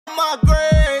my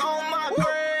grave.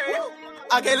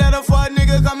 I can't let a fuck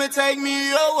nigga come and take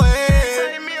me away.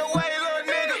 Take me away, little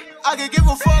nigga. I can give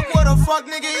a fuck what a fuck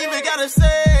nigga even gotta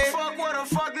say. Fuck what a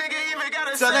fuck nigga even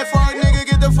gotta say. Tell that fuck nigga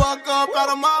get the fuck up out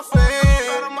of my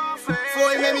face. Before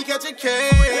he made me catch a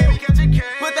case.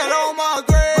 Put that on my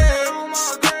grave.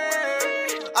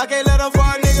 I can't let a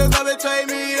fuck nigga come and take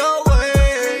me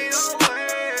away.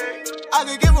 I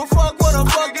can give a fuck what a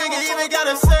fuck nigga even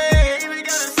gotta say.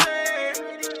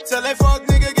 Tell that fuck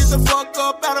nigga get the fuck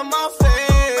up out of my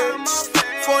face.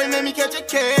 Before he made me catch a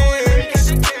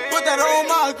case. Put that on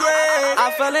my grave.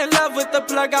 I fell in love with the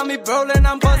plug, got me rolling,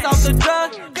 I'm bust off the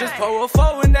drug. Just pour a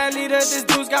four in that leader, this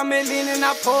dude's got me leaning.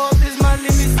 I pour up this money,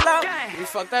 leave me slow. We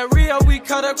fuck that Rio, we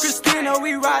cut up Christina.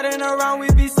 We riding around, we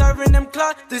be serving them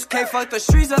clubs. This can't fuck the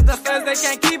streets of the feds, they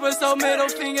can't keep us. So middle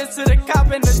fingers to the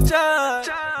cop and the judge.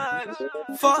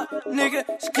 Fuck, nigga,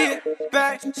 get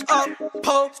back up,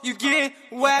 po, you get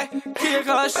whacked. Kill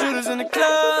car shooters in the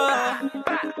club.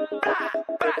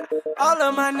 All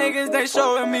of my niggas, they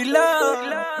showing me love.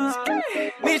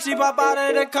 Michi pop out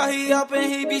of the car, he up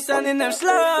and he be sending them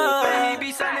slugs.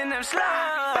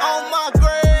 On my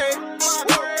grave.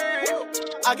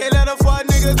 I can't let a fuck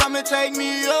nigga come and take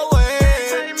me away.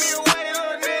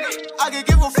 I can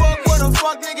give a fuck what a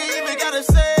fuck nigga even gotta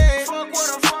say.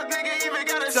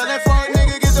 Tell that fuck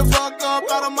nigga get the fuck up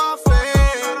out of my face.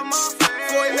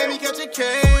 Before he made me catch a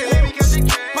case.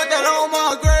 Put that on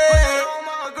my grave.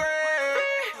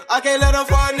 I can't let a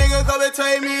fuck nigga come and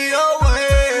take me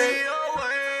away.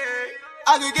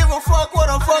 I can give a fuck what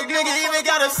a fuck nigga even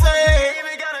gotta say.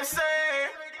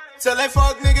 Tell that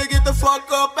fuck nigga get the fuck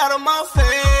up out of my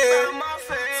face.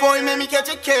 Before he made me catch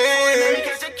a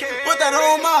case. Put that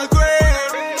on my grave.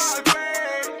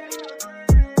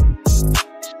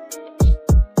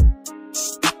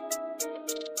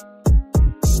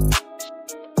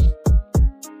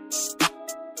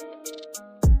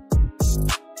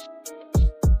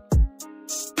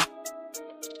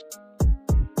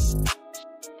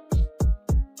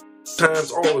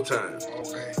 Times all the time.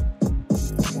 Okay.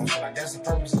 Well, that's the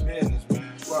purpose of business,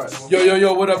 man. Right.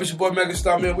 Yo, what up? It's your boy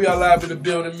Megastar, man. We are live in the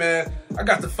building, man. I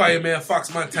got the fireman,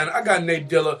 Fox Montana. I got Nate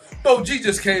Dilla. Bo G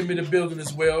just came in the building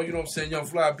as well. You know what I'm saying? Young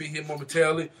Fly be here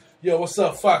momentarily. Yo, what's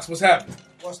up, Fox? What's happening?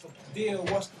 What's the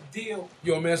deal?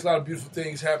 Yo, man, it's a lot of beautiful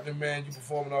things happening, man. You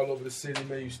performing all over the city,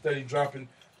 man. You steady dropping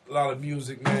a lot of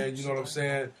music, man. You know what I'm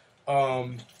saying?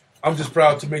 I'm just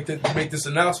proud to make this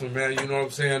announcement, man. You know what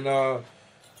I'm saying?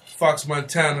 Fox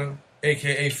Montana,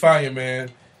 a.k.a. Fireman,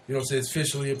 you know what I'm saying, is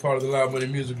officially a part of the Loud Money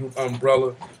Music Group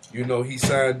umbrella. You know, he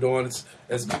signed on as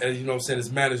you know what I'm saying,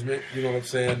 as management, you know what I'm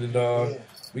saying, and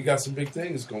we got some big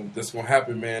things that's going to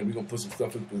happen, man. We're going to put some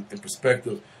stuff in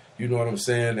perspective, you know what I'm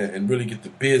saying, and really get the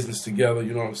business together,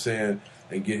 you know what I'm saying,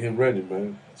 and get him ready,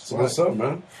 man. So what's up,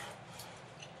 man?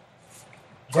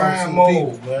 Grind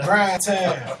mode, man. Grind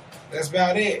time. That's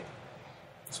about it.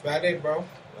 That's about it, bro.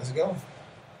 Let's go.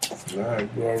 All right,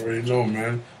 you already know,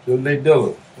 man. Yo, Nate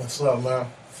Dilla. What's up, man?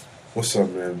 What's up,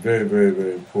 man? Very, very,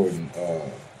 very important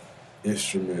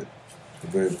instrument, a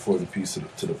very important piece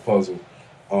to the puzzle.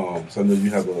 So I know you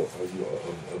have a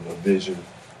vision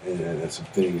and some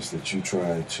things that you're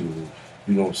trying to,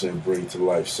 you know what I'm saying, bring to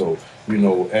life. So, you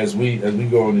know, as we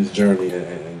go on this journey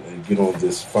and get on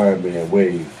this fireman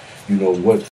wave, you know,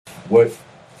 what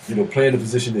you know, playing the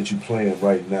position that you're playing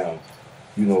right now,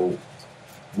 you know,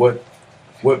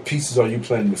 what pieces are you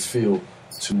planning to fill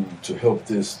to help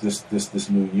this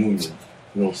new union,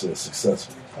 you know what I'm saying,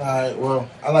 successful? All right, well,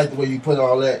 I like the way you put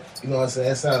all that, you know what I'm saying,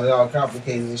 that sounded all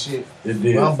complicated and shit. It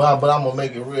did. But I'm going to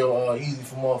make it real easy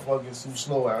for motherfuckers who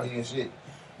slow out here and shit. You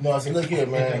know what I'm saying, look here,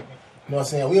 man. You know what I'm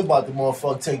saying, we about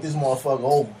to take this motherfucker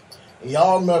over. And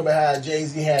y'all remember how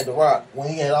Jay-Z had The Rock, when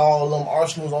he had all them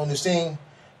arsenals on the scene?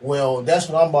 Well, that's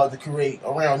what I'm about to create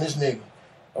around this nigga,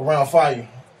 around Fire.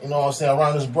 You know what I'm saying?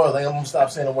 Around this brother. I'm going to stop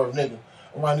saying the word nigga.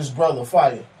 Around this brother,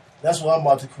 Fire. That's what I'm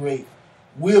about to create.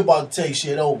 We're about to take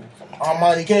shit over.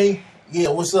 Almighty K, yeah,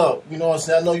 what's up? You know what I'm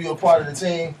saying? I know you're a part of the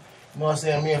team. You know what I'm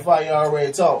saying? Me and Fire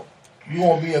already talked. You're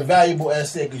going to be a valuable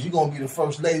asset because you're going to be the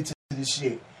first lady to this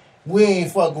shit. We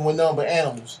ain't fucking with none but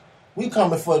animals. We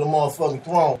coming for the motherfucking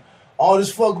throne. All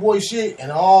this fuckboy shit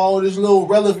and all this little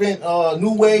relevant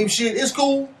new wave shit, it's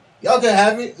cool. Y'all can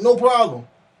have it, no problem.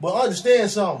 But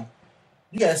understand something.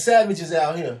 You got savages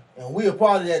out here, and we a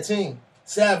part of that team.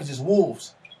 Savages,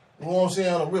 wolves. You know what I'm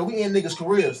saying, on the real. We end niggas'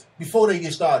 careers before they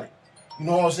get started. You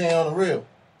know what I'm saying, on the real.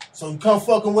 So you come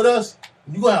fucking with us,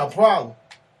 you gonna have a problem.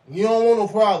 You don't want no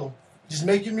problem. Just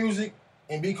make your music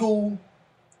and be cool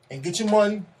and get your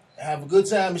money and have a good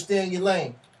time and stay in your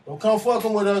lane. Don't come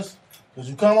fucking with us, because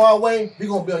you come our way, we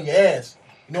gonna be on your ass.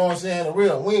 You know what I'm saying? The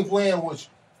real. We ain't playing with you.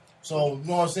 So, you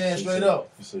know what I'm saying? Straight up.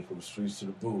 You say from the streets to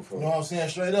the booth. Huh? You know what I'm saying?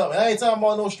 Straight up. And I ain't talking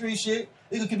about no street shit.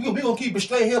 We gonna keep it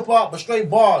straight hip-hop, but straight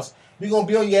bars. We gonna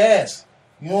be on your ass.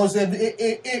 You know what I'm saying?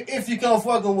 If you come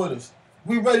fucking with us.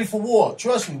 We ready for war.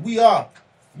 Trust me, we are.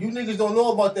 You niggas don't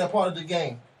know about that part of the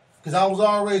game. Because I was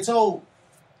already told,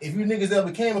 if you niggas ever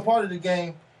became a part of the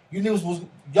game, y'all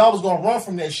was gonna run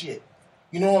from that shit.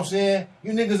 You know what I'm saying?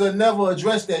 You niggas will never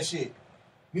address that shit.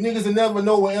 You niggas will never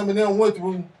know what Eminem went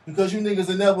through because you niggas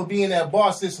will never be in that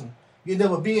bar system. You'll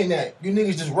never be in that. You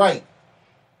niggas just right.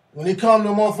 When it come to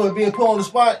motherfucker being put on the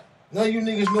spot, none of you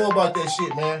niggas know about that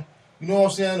shit, man. You know what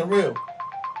I'm saying? The real.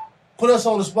 Put us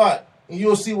on the spot, and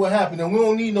you'll see what happened. And we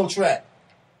don't need no track.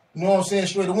 You know what I'm saying?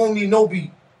 Straight. We won't need no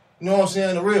beat. You know what I'm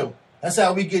saying? The real. That's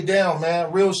how we get down, man.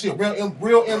 Real shit. Real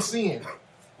MCing.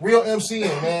 Real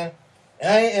MCing, man.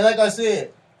 And like I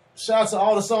said, shout out to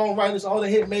all the songwriters, all the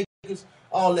hit makers,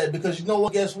 all that. Because you know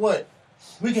what? Guess what?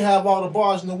 We can have all the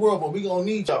bars in the world, but we gonna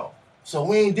need y'all. So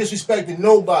we ain't disrespecting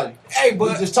nobody. Hey, but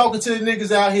we just talking to the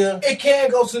niggas out here. It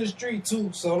can go to the street too,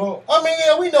 so don't. I mean,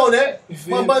 yeah, we know that.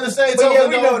 But by the same time, yeah,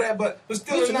 we know that. But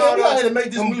still, we out here to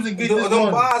make this music get this money.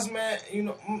 Bars, man. You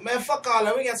know, man, fuck all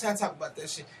that. We got time to talk about that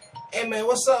shit. Hey, man,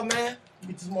 what's up, man?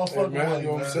 Get this motherfucker money,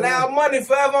 man. Loud money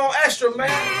forever on extra, man.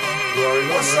 You already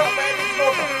know, what's man. up, man?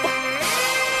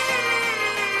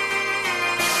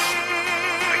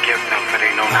 Forgive them, for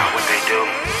they know not what they do.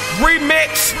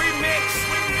 Remix.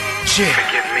 Yeah.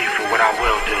 Forgive me for what I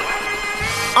will do.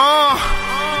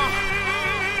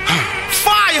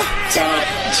 Fire.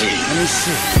 Let me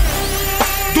see.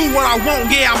 Do what I want,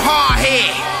 yeah, I'm hard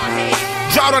head.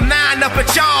 Draw the 9 up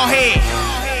at y'all head.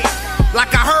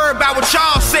 Like I heard about what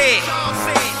y'all said.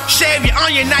 Shave your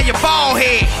onion, now your bald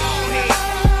head.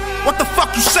 What the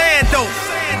fuck you saying though?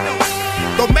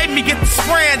 Don't make me get the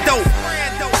spraying though.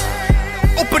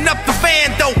 Open up the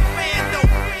van though.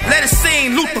 Let it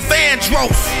sing Luther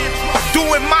Vandross. Do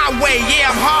it my way,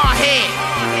 yeah, I'm hard head.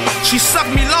 She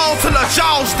sucked me long till her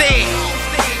jaw's dead.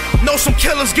 Know some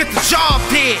killers get the job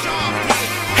dead.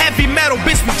 Heavy metal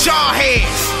bitch with jaw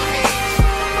heads.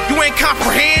 You ain't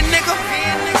comprehend, nigga?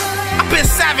 I been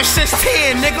savage since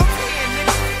 10, nigga.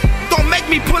 Don't make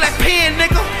me pull that pen,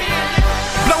 nigga.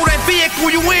 Blow that vehicle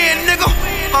you in, nigga.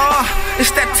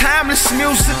 It's that timeless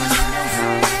music.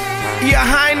 Your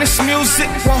Highness music.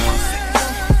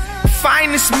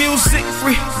 Finest music,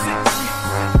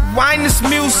 winest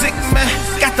music, man.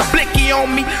 Got the blicky on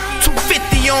me,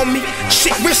 250 on me.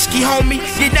 Shit risky, homie.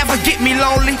 You never get me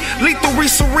lonely. Lethal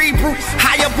cerebral,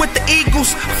 high up with the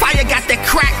Eagles. Fire got that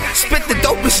crack, spit the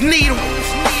dopest needle.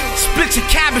 Split your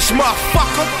cabbage,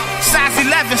 motherfucker. Size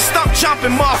 11, stuck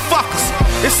jumping, motherfuckers.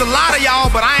 It's a lot of y'all,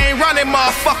 but I ain't running,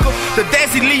 motherfucker. The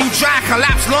Desi leave you dry,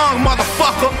 collapse lung,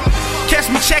 motherfucker. Catch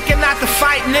me checking out the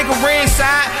fight, nigga,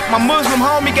 ringside. My Muslim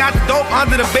homie got the dope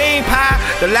under the bean pie.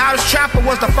 The loudest trapper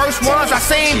was the first ones I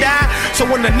seen die. So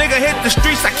when the nigga hit the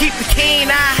streets, I keep the keen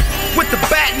eye. With the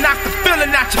bat, knock the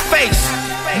feeling out your face.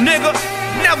 Nigga,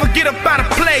 never get up out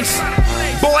of place.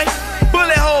 Boy,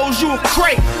 bullet holes, you a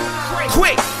crate.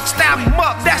 Quick, stab him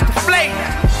up, that's the flake.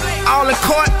 All in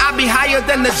court, I be higher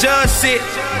than the judge sit.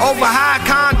 Over high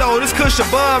condo, this cush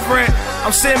above rent.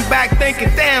 I'm sitting back thinking,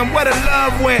 damn, where the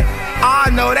love went.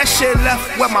 I know that shit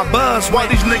left where my buzz Why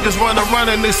went. these niggas run around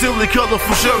in their silly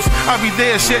colorful shirts? I be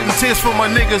there shedding tears for my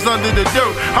niggas under the dirt.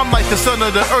 I'm like the son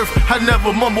of the earth, I never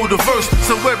mumble the verse.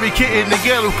 So every kid in the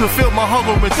ghetto could feel my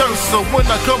hunger and thirst. So when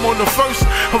I come on the 1st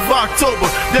of October,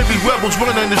 there be rebels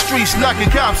running the streets, knocking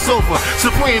cops over.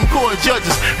 Supreme Court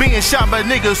judges being shot by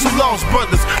niggas who lost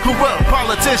brothers, corrupt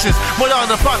politicians without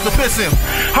a pot to piss in.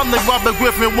 I'm like Robert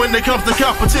Griffin when it comes to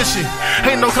competition.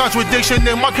 Ain't no contradiction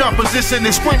in my composition. They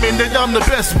screaming that I'm the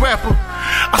best rapper.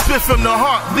 I spit from the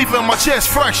heart, leaving my chest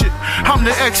fractured. I'm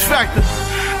the X Factor.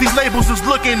 These labels is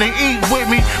looking to eat with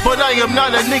me, but I am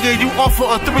not a nigga you offer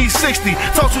a 360.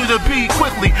 Talk to the beat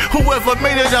quickly. Whoever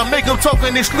made it, I make them talk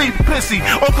and they sleep pissy.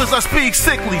 Or cause I speak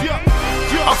sickly.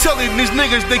 I'm telling these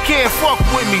niggas they can't fuck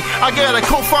with me. I got a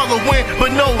co-following,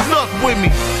 but no luck with me.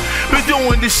 Been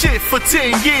doing this shit for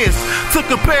 10 years.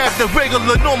 Took a path that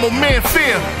regular normal men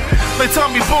fear. They tell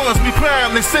me Barnes be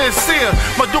proud and sincere.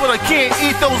 My daughter can't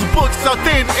eat those books out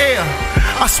thin air.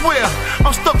 I swear,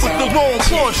 I'm stuck with the wrong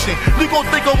portion. You gon'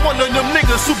 think I'm one of them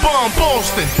niggas who bombed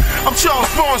Boston. I'm Charles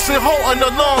Bronson, holding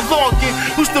a long Larkin.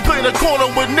 Used to play the corner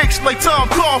with Knicks like Tom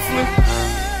Coughlin.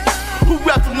 Who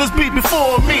rapped on this beat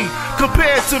before me?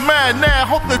 Compared to mine now,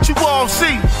 hope that you all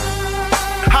see.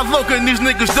 How long can these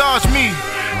niggas dodge me?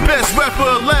 Best rapper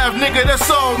alive, nigga, that's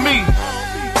all me.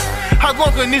 How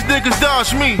long can these niggas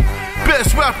dodge me?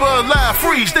 Best rapper alive,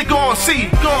 freeze, they gon' see,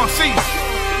 gon' see.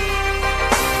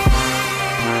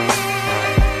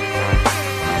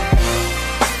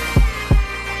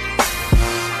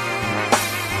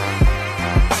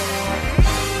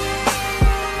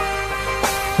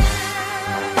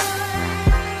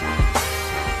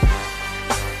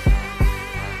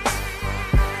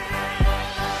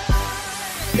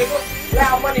 nigga.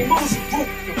 Loud Money Music Group,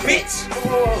 you bitch.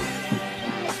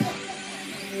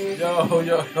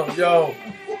 Yo.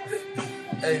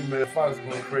 Hey, man, Fox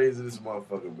going crazy, this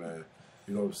motherfucker, man.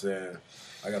 You know what I'm saying?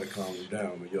 I gotta calm him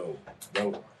down, but yo,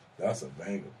 that's a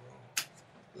banger,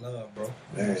 bro. Love, bro.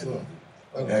 Man.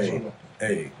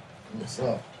 Hey. What's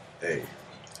up? Hey.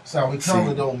 That's how we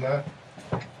coming, though, man.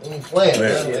 We ain't playing,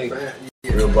 man.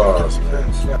 Real bars,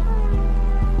 man.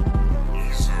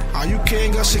 Are you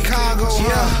king of Chicago,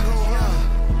 huh?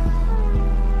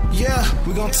 Yeah,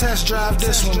 we gon' test drive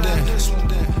this one then.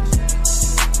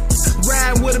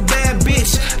 Ride with a bad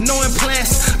bitch, no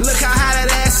implants. Look how high that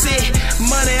ass sit.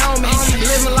 Money on me,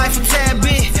 living life a tad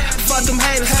bit. Fuck them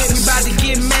haters, we bout to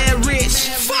get mad rich.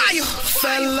 Fire!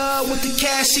 Fell in love with the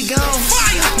cash, she gone.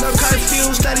 Fire! No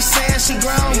curfew, steady saying she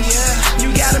grown. Yeah, you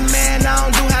got a man, I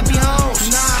don't do happy homes.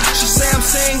 Nah, she say I'm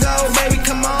single, baby,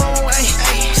 come on. Ay,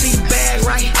 see the bag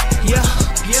right, yeah.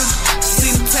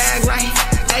 See the tag right,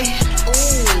 ay.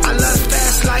 Ooh, I love the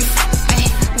fast life, ay.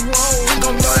 Whoa,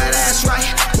 gon' throw that ass right.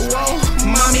 Whoa,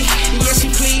 mommy, yeah,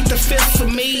 she plead the fifth for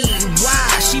me. Why?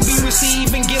 She be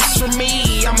receiving gifts from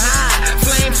me. I'm high,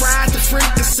 flame fried to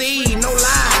frequency. No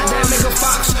lie, that nigga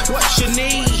Fox, what you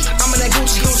need? I'm in that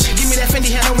Gucci, give me that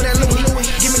Fendi hand over that Louis.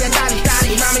 Give me that Dottie,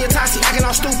 remind me of Tossie, acting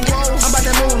all stupid. I'm about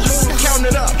that move,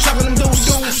 counting it up, chopping them dudes,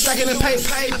 stacking the paper,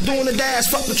 doing the dash,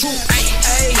 fuck the truth.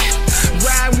 Ayy,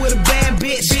 ride with a bad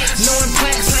bitch, no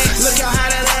implants. Look how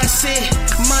high that ass sit.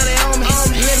 Money on me,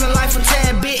 living life a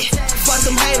tad bit. Fuck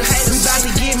them haters, we bout to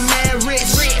get mad rich.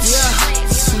 Yeah,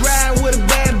 ride with a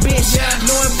bad bitch,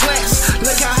 no implants.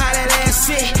 Look how high that ass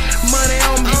sit. Money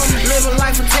on me, living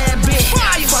life a tad bit.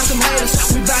 Fuck them haters,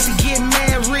 we bout to get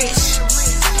mad rich.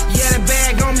 Yeah, that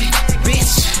bag on me,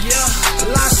 bitch. Yeah,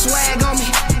 a lot of swag on me,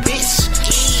 bitch.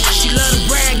 She love to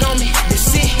brag on me,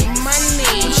 that's it.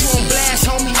 Money, put you on blast,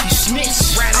 homie, you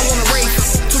snitch. I wanna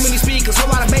race, too many speakers, whole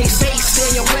lot of bass. Stay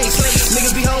in your place,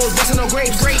 niggas be hoes, bustin' no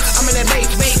grapes. I'm in that bait,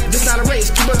 this not a race,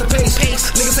 keep up the pace.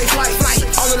 Niggas say flight,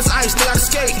 all of this ice, they gotta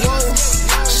skate. Whoa,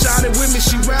 shot it with me,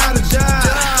 she ride or die.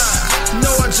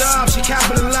 Know her job, she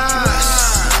capitalize.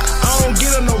 I don't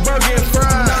get her no burger and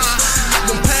fries.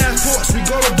 Them passports, we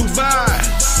go to Dubai.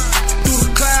 Through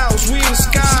the clouds, we in the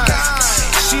sky.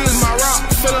 She is my rock,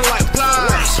 feeling like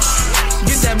plies.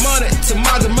 Get that money to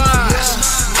my demise.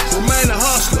 Remain a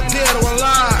hustler, dead or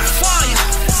alive.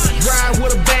 Ride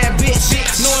with a bad bitch,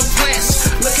 no implants.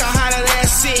 Look how high that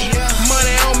ass sit.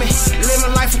 Money on me,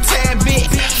 living life a tad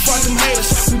bit. Fuck them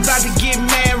haters, we bout to get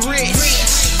mad rich.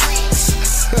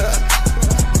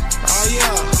 Oh yeah,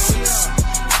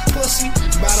 pussy.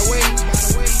 By the way,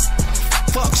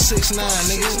 fuck 6ix9ine,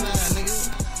 nigga.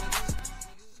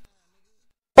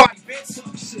 Fuck, bitch.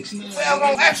 12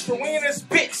 on extra, we in this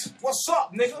bitch. What's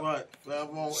up, nigga? Right, 12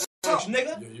 on What's up,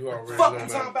 nigga? Yeah, you already Fuck know, you man.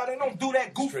 talking about? They don't do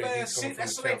that goof Straight, ass he shit. come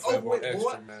That from shit ain't the over with, Extra,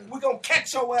 boy. man. We gon'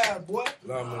 catch your ass, boy.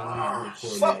 Lot of money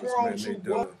Fuck wrong with you,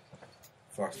 boy?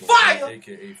 Fox Fire!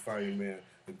 aka Fireman.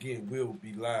 Again, we'll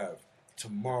be live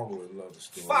tomorrow at Love the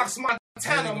Story. Fox Then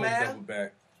Montana, we man. gonna double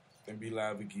back and be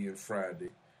live again Friday.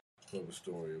 Love the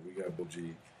Story. We got Bo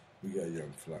G, we got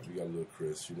Young Fly, we got Lil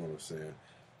Chris. You know what I'm saying?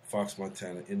 Fox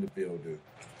Montana in the building.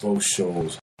 Both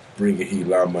shows. Bring a Heat,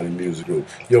 Loud Money Music Group.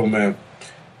 Yo, man.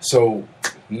 So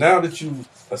now that you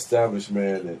established,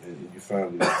 man, and you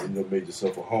finally made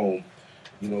yourself a home,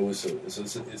 you know it's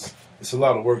a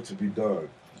lot of work to be done.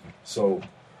 So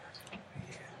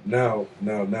now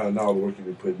all the work you've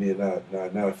been putting in,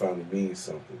 now it finally means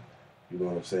something. You know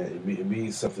what I'm saying? It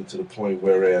means something to the point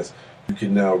whereas you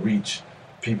can now reach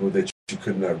people that you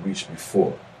could not reach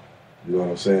before. You know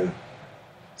what I'm saying?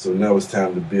 So now it's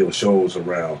time to build shows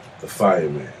around the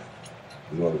Fireman.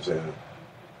 You know what I'm saying?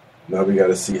 Now we got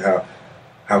to see how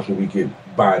can we get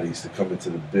bodies to come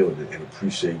into the building and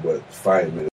appreciate what the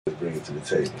Fireman is bringing to the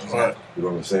table. Right. You know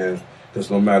what I'm saying? Because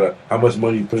no matter how much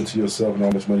money you put into yourself and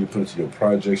how much money you put into your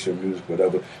projects, your music,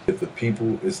 whatever, if the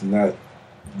people is not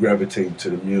gravitating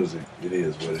to the music, it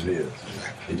is what it is.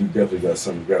 And you definitely got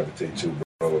something to gravitate to,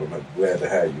 bro. I'm glad to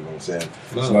have you, you know what I'm saying?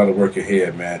 There's a lot of work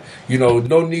ahead, man. You know,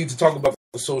 no need to talk about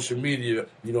the social media,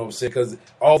 you know what I'm saying? Because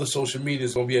all the social media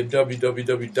is going to be at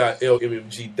www.lmmg.biz.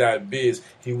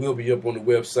 He will be up on the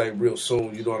website real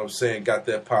soon, you know what I'm saying? Got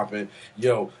that popping.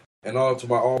 Yo, and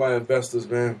all my investors,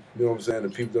 man, you know what I'm saying? The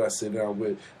people that I sit down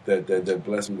with that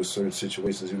bless me with certain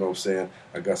situations, you know what I'm saying?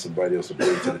 I got somebody else to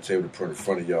bring to the table to put in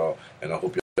front of y'all, and I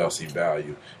hope y'all see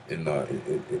value in